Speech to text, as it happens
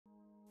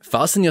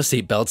Fasten your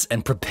seatbelts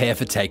and prepare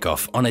for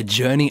takeoff on a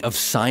journey of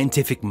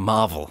scientific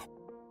marvel.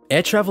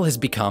 Air travel has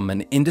become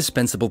an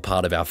indispensable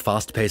part of our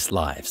fast-paced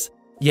lives.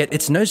 Yet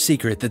it's no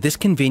secret that this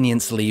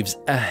convenience leaves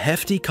a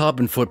hefty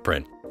carbon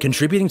footprint,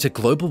 contributing to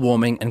global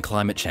warming and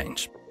climate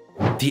change.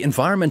 The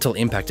environmental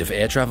impact of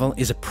air travel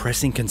is a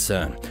pressing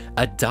concern,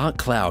 a dark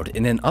cloud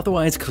in an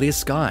otherwise clear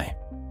sky.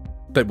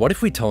 But what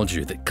if we told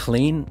you that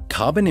clean,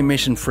 carbon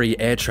emission-free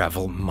air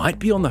travel might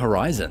be on the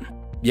horizon?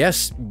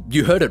 Yes,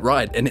 you heard it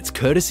right, and it's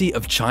courtesy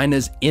of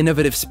China's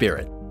innovative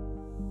spirit.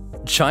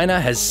 China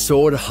has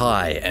soared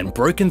high and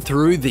broken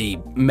through the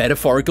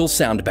metaphorical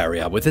sound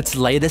barrier with its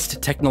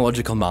latest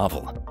technological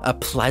marvel, a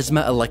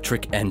plasma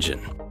electric engine.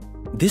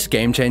 This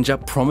game changer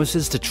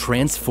promises to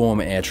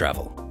transform air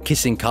travel,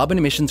 kissing carbon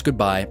emissions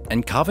goodbye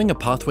and carving a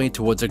pathway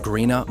towards a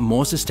greener,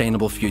 more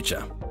sustainable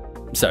future.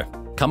 So,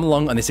 come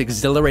along on this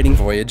exhilarating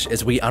voyage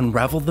as we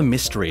unravel the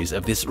mysteries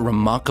of this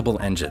remarkable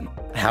engine,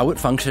 how it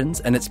functions,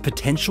 and its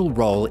potential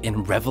role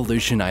in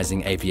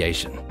revolutionizing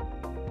aviation.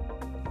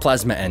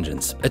 Plasma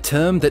engines, a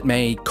term that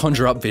may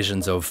conjure up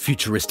visions of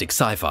futuristic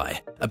sci-fi,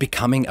 are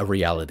becoming a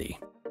reality.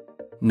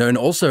 Known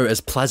also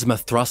as plasma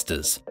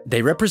thrusters,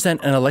 they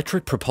represent an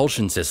electric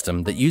propulsion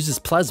system that uses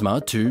plasma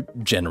to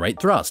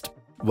generate thrust.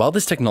 While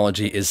this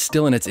technology is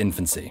still in its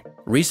infancy,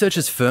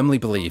 researchers firmly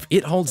believe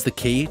it holds the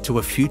key to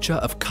a future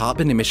of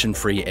carbon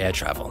emission-free air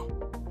travel.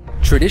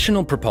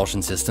 Traditional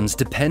propulsion systems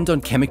depend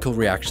on chemical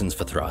reactions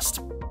for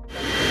thrust.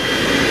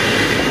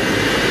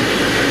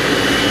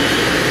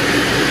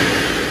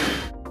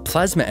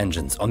 Plasma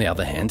engines, on the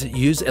other hand,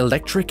 use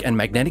electric and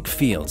magnetic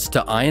fields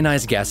to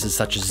ionize gases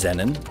such as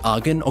xenon,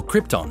 argon, or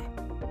krypton.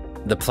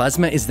 The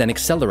plasma is then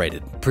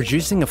accelerated,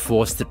 producing a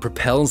force that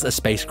propels a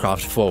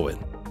spacecraft forward.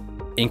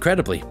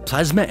 Incredibly,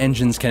 plasma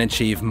engines can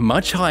achieve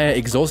much higher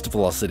exhaust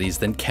velocities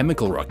than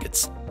chemical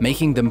rockets,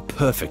 making them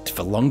perfect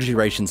for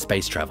long-duration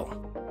space travel.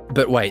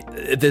 But wait,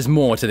 there's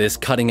more to this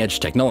cutting-edge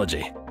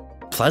technology.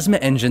 Plasma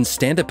engines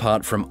stand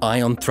apart from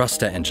ion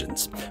thruster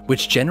engines,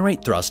 which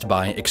generate thrust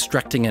by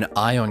extracting an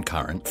ion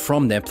current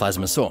from their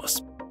plasma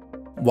source.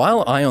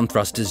 While ion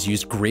thrusters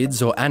use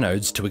grids or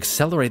anodes to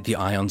accelerate the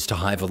ions to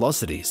high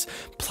velocities,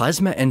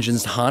 plasma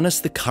engines harness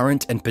the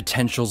current and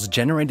potentials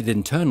generated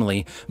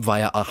internally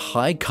via a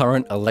high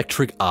current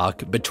electric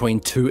arc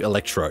between two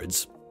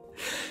electrodes.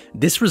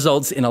 This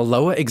results in a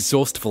lower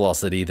exhaust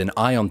velocity than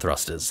ion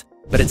thrusters,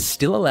 but it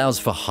still allows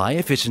for high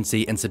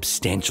efficiency and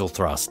substantial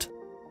thrust.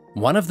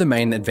 One of the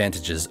main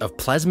advantages of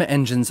plasma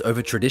engines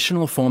over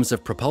traditional forms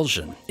of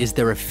propulsion is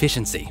their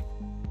efficiency.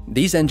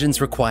 These engines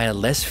require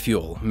less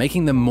fuel,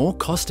 making them more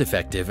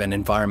cost-effective and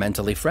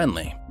environmentally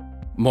friendly.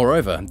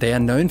 Moreover, they are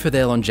known for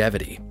their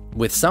longevity,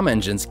 with some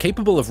engines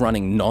capable of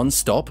running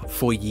non-stop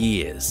for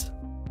years.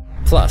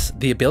 Plus,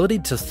 the ability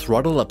to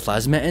throttle a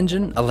plasma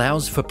engine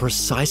allows for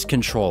precise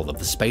control of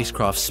the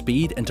spacecraft's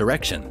speed and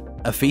direction,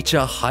 a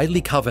feature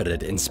highly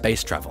coveted in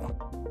space travel.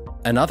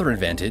 Another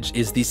advantage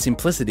is the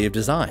simplicity of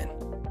design.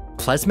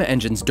 Plasma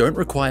engines don't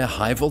require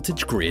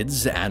high-voltage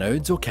grids,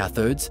 anodes, or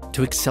cathodes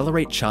to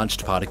accelerate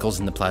charged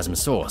particles in the plasma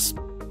source.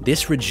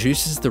 This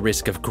reduces the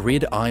risk of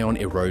grid ion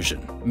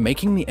erosion,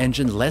 making the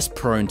engine less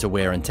prone to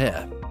wear and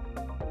tear.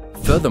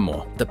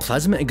 Furthermore, the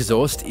plasma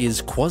exhaust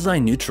is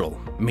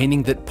quasi-neutral,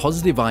 meaning that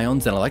positive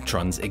ions and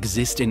electrons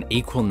exist in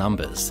equal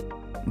numbers.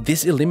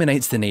 This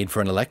eliminates the need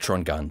for an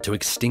electron gun to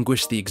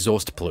extinguish the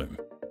exhaust plume.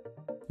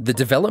 The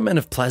development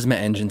of plasma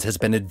engines has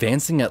been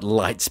advancing at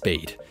light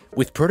speed,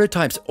 with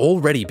prototypes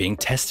already being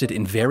tested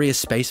in various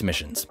space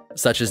missions,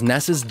 such as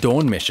NASA's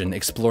Dawn mission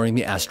exploring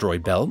the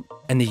asteroid belt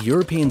and the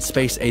European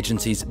Space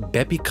Agency's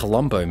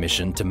Bepi-Colombo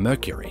mission to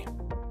Mercury.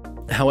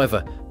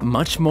 However,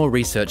 much more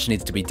research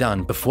needs to be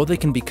done before they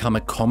can become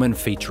a common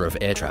feature of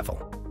air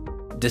travel.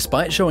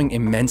 Despite showing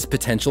immense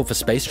potential for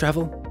space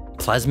travel,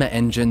 plasma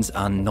engines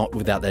are not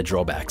without their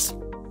drawbacks.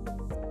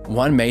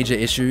 One major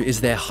issue is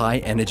their high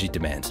energy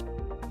demand.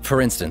 For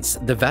instance,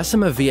 the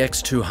Vasima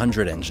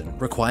VX200 engine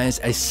requires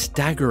a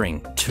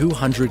staggering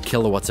 200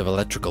 kilowatts of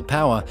electrical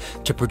power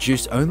to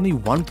produce only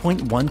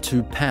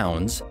 1.12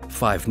 pounds,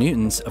 5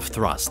 newtons of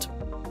thrust.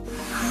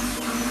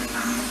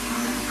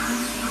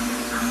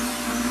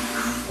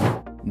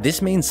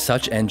 This means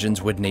such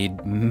engines would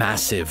need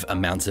massive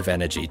amounts of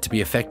energy to be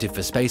effective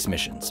for space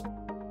missions.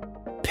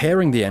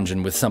 Pairing the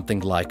engine with something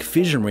like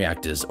fission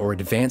reactors or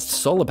advanced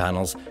solar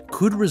panels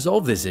could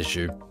resolve this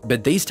issue,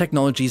 but these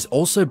technologies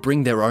also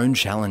bring their own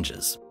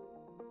challenges.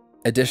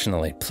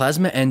 Additionally,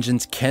 plasma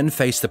engines can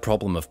face the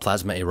problem of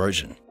plasma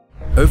erosion.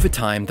 Over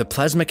time, the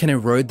plasma can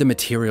erode the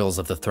materials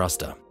of the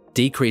thruster,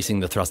 decreasing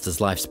the thruster's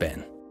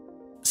lifespan.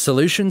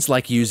 Solutions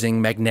like using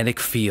magnetic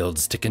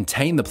fields to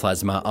contain the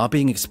plasma are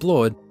being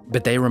explored,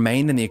 but they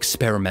remain in the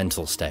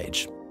experimental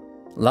stage.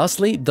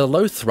 Lastly, the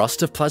low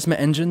thrust of plasma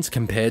engines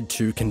compared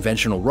to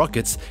conventional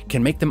rockets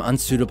can make them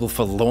unsuitable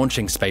for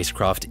launching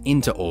spacecraft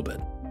into orbit.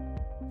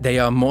 They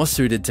are more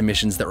suited to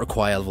missions that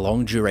require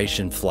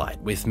long-duration flight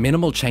with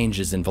minimal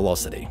changes in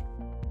velocity.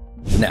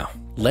 Now,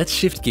 let's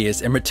shift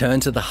gears and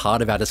return to the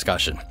heart of our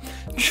discussion,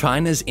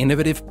 China's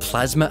innovative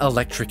plasma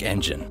electric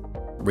engine.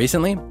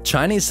 Recently,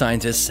 Chinese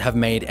scientists have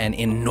made an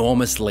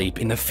enormous leap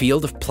in the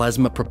field of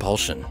plasma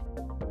propulsion.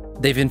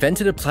 They've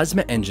invented a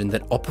plasma engine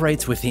that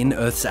operates within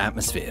Earth's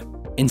atmosphere.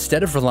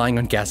 Instead of relying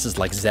on gases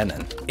like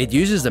xenon, it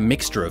uses a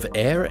mixture of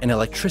air and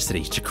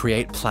electricity to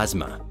create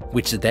plasma,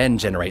 which then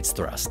generates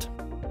thrust.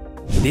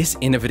 This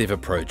innovative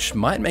approach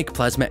might make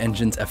plasma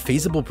engines a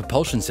feasible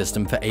propulsion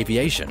system for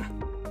aviation.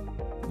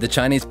 The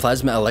Chinese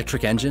plasma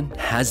electric engine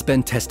has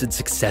been tested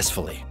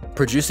successfully,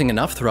 producing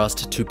enough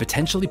thrust to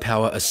potentially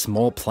power a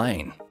small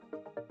plane.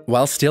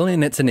 While still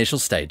in its initial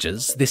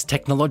stages, this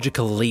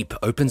technological leap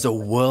opens a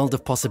world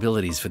of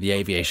possibilities for the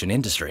aviation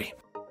industry.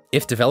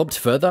 If developed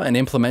further and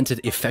implemented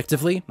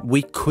effectively,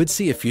 we could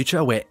see a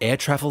future where air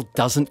travel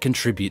doesn't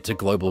contribute to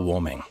global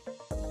warming.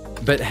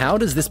 But how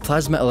does this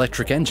plasma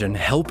electric engine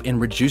help in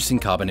reducing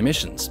carbon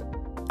emissions?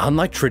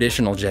 Unlike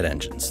traditional jet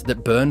engines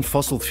that burn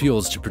fossil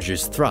fuels to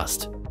produce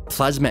thrust,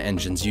 plasma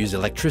engines use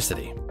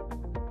electricity.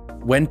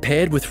 When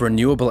paired with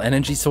renewable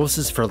energy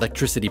sources for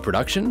electricity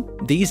production,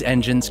 these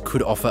engines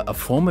could offer a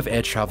form of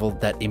air travel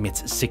that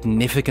emits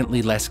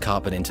significantly less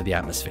carbon into the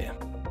atmosphere.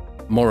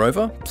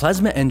 Moreover,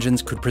 plasma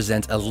engines could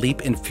present a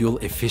leap in fuel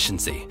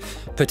efficiency,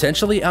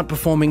 potentially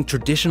outperforming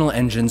traditional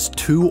engines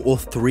 2- or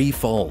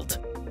 3-fold.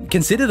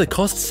 Consider the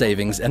cost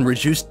savings and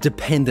reduced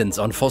dependence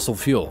on fossil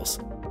fuels,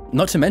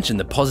 not to mention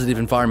the positive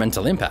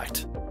environmental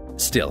impact.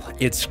 Still,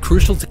 it's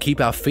crucial to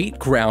keep our feet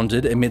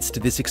grounded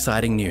amidst this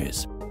exciting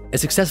news. A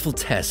successful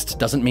test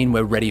doesn't mean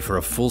we're ready for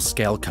a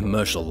full-scale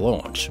commercial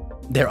launch.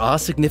 There are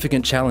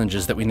significant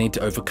challenges that we need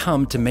to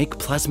overcome to make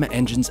plasma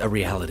engines a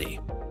reality.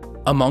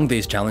 Among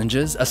these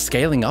challenges are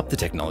scaling up the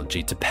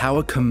technology to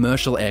power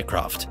commercial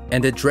aircraft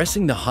and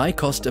addressing the high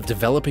cost of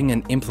developing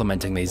and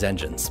implementing these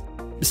engines.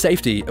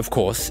 Safety, of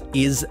course,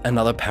 is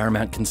another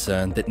paramount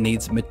concern that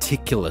needs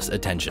meticulous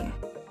attention.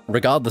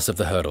 Regardless of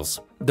the hurdles,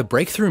 the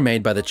breakthrough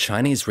made by the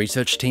Chinese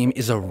research team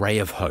is a ray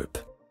of hope.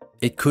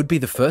 It could be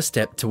the first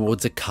step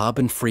towards a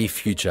carbon-free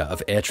future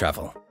of air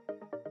travel.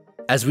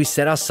 As we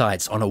set our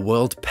sights on a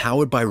world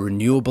powered by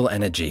renewable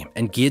energy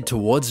and geared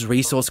towards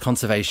resource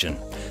conservation,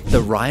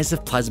 the rise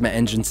of plasma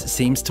engines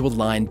seems to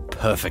align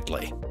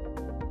perfectly.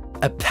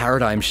 A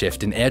paradigm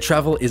shift in air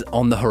travel is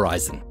on the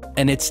horizon,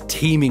 and it's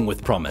teeming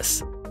with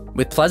promise.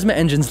 With plasma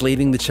engines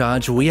leading the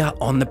charge, we are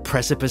on the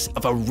precipice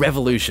of a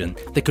revolution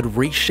that could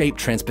reshape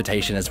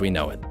transportation as we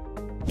know it.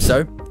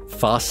 So,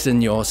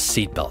 fasten your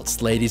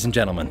seatbelts, ladies and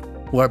gentlemen.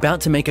 We're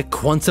about to make a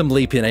quantum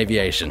leap in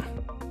aviation.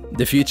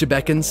 The future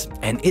beckons,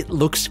 and it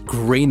looks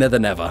greener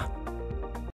than ever.